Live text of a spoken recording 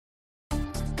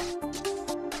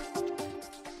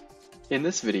In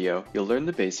this video, you'll learn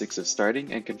the basics of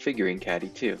starting and configuring Caddy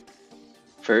 2.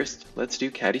 First, let's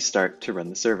do Caddy Start to run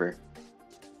the server.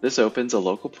 This opens a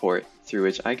local port through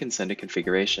which I can send a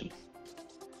configuration.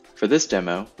 For this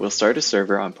demo, we'll start a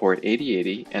server on port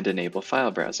 8080 and enable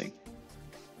file browsing.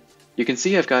 You can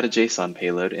see I've got a JSON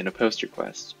payload in a post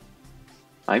request.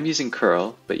 I'm using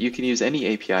curl, but you can use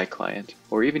any API client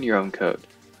or even your own code.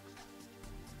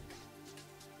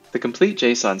 The complete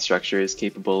JSON structure is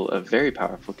capable of very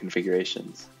powerful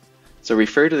configurations, so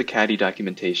refer to the Caddy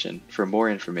documentation for more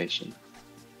information.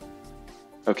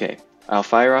 Okay, I'll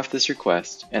fire off this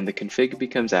request and the config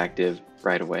becomes active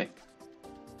right away.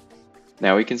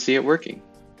 Now we can see it working.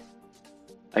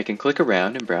 I can click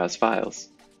around and browse files.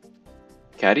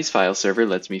 Caddy's file server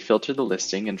lets me filter the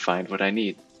listing and find what I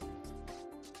need.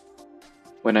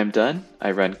 When I'm done,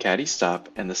 I run Caddy stop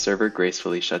and the server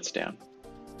gracefully shuts down.